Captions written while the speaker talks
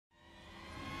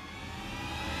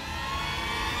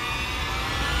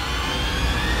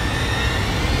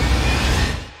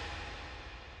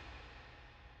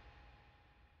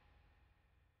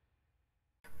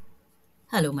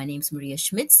Hello, my name is Maria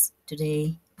Schmitz.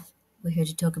 Today we're here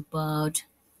to talk about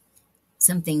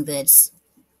something that's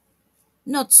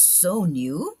not so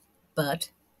new, but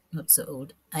not so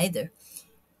old either.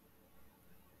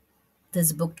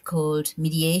 There's a book called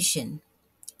Mediation,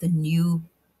 the new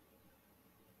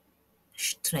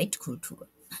Streitkultur.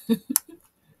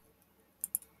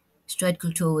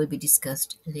 Streitkultur will be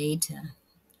discussed later,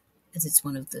 as it's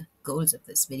one of the goals of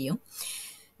this video.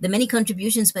 The many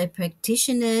contributions by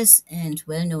practitioners and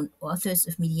well-known authors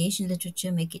of mediation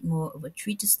literature make it more of a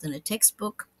treatise than a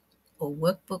textbook or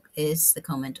workbook, is the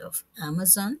comment of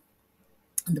Amazon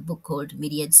on the book called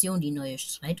Mediation, neue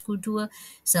Streitkultur,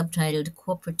 subtitled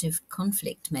Cooperative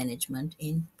Conflict Management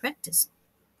in Practice.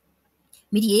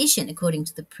 Mediation, according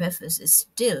to the preface, is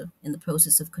still in the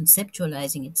process of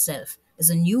conceptualizing itself as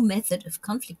a new method of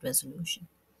conflict resolution.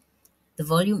 The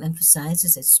volume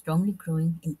emphasizes its strongly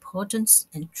growing importance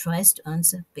and tries to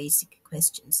answer basic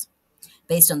questions.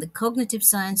 Based on the cognitive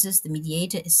sciences, the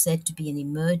mediator is said to be an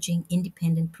emerging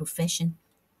independent profession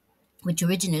which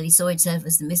originally saw itself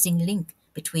as the missing link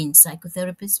between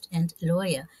psychotherapist and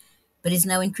lawyer, but is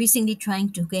now increasingly trying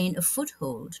to gain a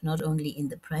foothold not only in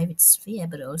the private sphere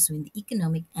but also in the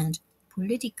economic and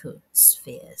political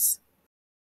spheres.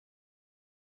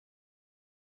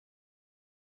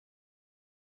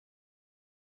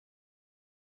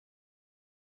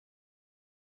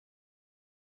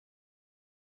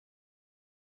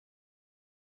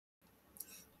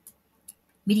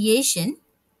 Mediation,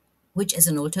 which as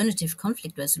an alternative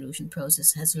conflict resolution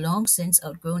process has long since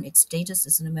outgrown its status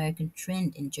as an American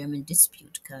trend in German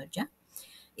dispute culture,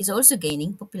 is also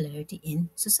gaining popularity in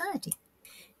society.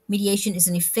 Mediation is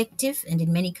an effective and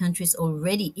in many countries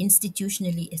already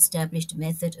institutionally established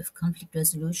method of conflict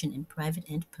resolution in private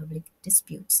and public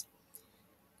disputes.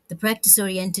 The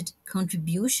practice-oriented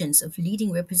contributions of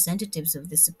leading representatives of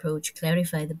this approach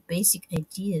clarify the basic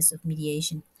ideas of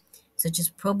mediation, such as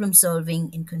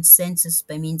problem-solving in consensus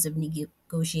by means of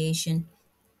negotiation,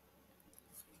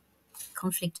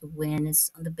 conflict awareness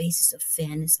on the basis of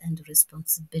fairness and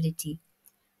responsibility.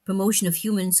 Promotion of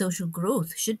human and social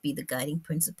growth should be the guiding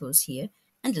principles here,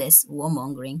 and less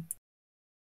warmongering.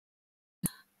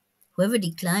 Whoever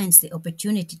declines the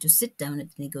opportunity to sit down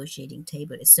at the negotiating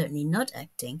table is certainly not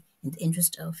acting in the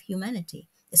interest of humanity,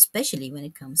 especially when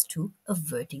it comes to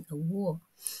averting a war.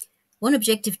 One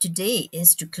objective today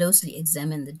is to closely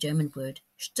examine the German word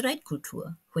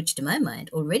Streitkultur, which to my mind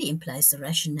already implies the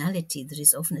rationality that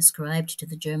is often ascribed to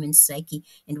the German psyche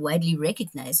and widely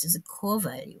recognized as a core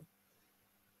value.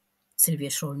 Sylvia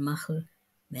Scholl-Machel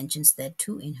mentions that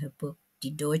too in her book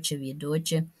Die Deutsche, wir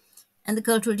Deutsche, and The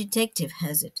Cultural Detective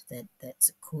has it that that's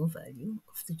a core value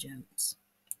of the Germans.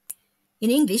 In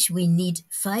English, we need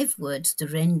 5 words to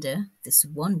render this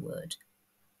one word,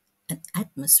 an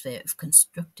atmosphere of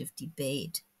constructive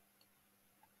debate.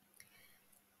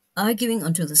 Arguing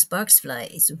until the sparks fly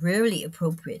is rarely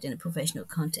appropriate in a professional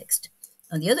context.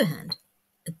 On the other hand,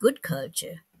 a good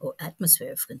culture or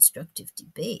atmosphere of constructive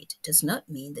debate does not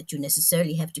mean that you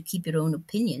necessarily have to keep your own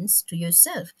opinions to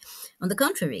yourself. On the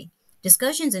contrary,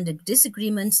 discussions and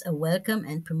disagreements are welcome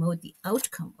and promote the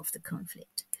outcome of the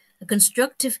conflict. A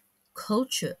constructive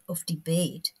culture of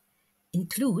debate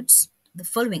includes the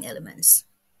following elements.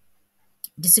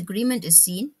 Disagreement is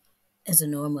seen as a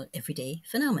normal everyday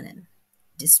phenomenon.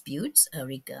 Disputes are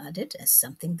regarded as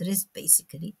something that is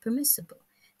basically permissible.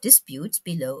 Disputes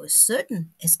below a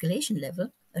certain escalation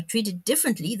level are treated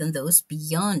differently than those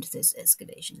beyond this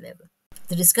escalation level.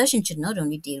 The discussion should not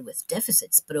only deal with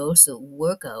deficits, but also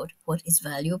work out what is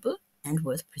valuable and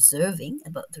worth preserving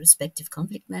about the respective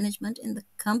conflict management in the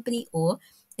company or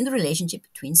in the relationship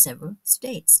between several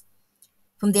states.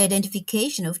 From the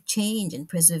identification of change and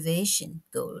preservation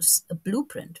goals, a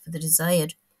blueprint for the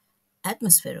desired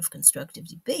atmosphere of constructive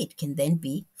debate can then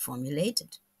be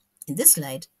formulated. In this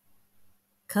light,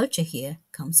 culture here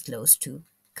comes close to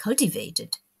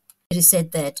cultivated. It is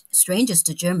said that strangers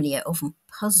to Germany are often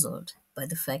puzzled by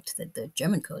the fact that their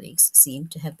German colleagues seem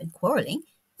to have been quarreling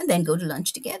and then go to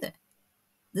lunch together.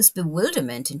 This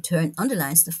bewilderment in turn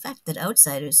underlines the fact that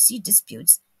outsiders see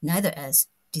disputes neither as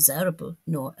desirable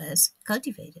nor as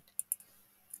cultivated.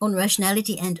 On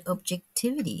rationality and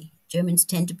objectivity, Germans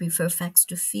tend to prefer facts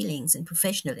to feelings in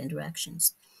professional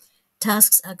interactions.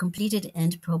 Tasks are completed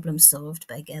and problems solved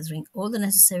by gathering all the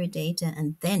necessary data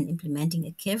and then implementing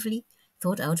a carefully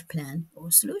thought-out plan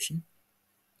or solution.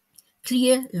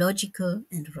 Clear, logical,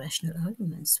 and rational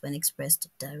arguments, when expressed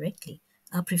directly,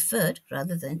 are preferred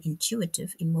rather than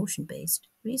intuitive, emotion-based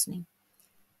reasoning.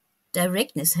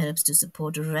 Directness helps to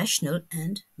support a rational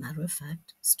and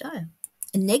matter-of-fact style.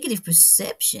 A negative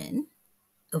perception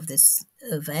of this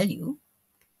value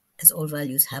as all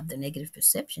values have their negative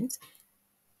perceptions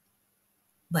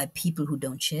by people who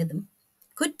don't share them,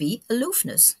 could be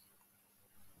aloofness.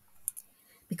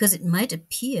 Because it might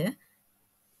appear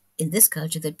in this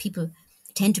culture that people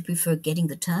tend to prefer getting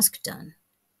the task done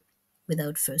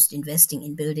without first investing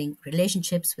in building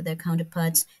relationships with their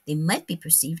counterparts, they might be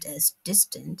perceived as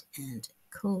distant and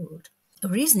cold. A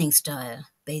reasoning style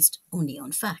based only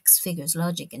on facts, figures,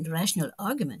 logic, and rational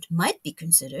argument might be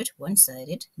considered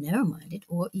one-sided, narrow-minded,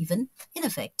 or even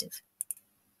ineffective.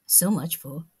 So much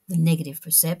for the negative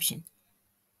perception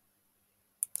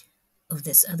of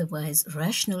this otherwise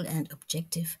rational and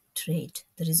objective trait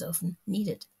that is often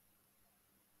needed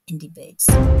in debates.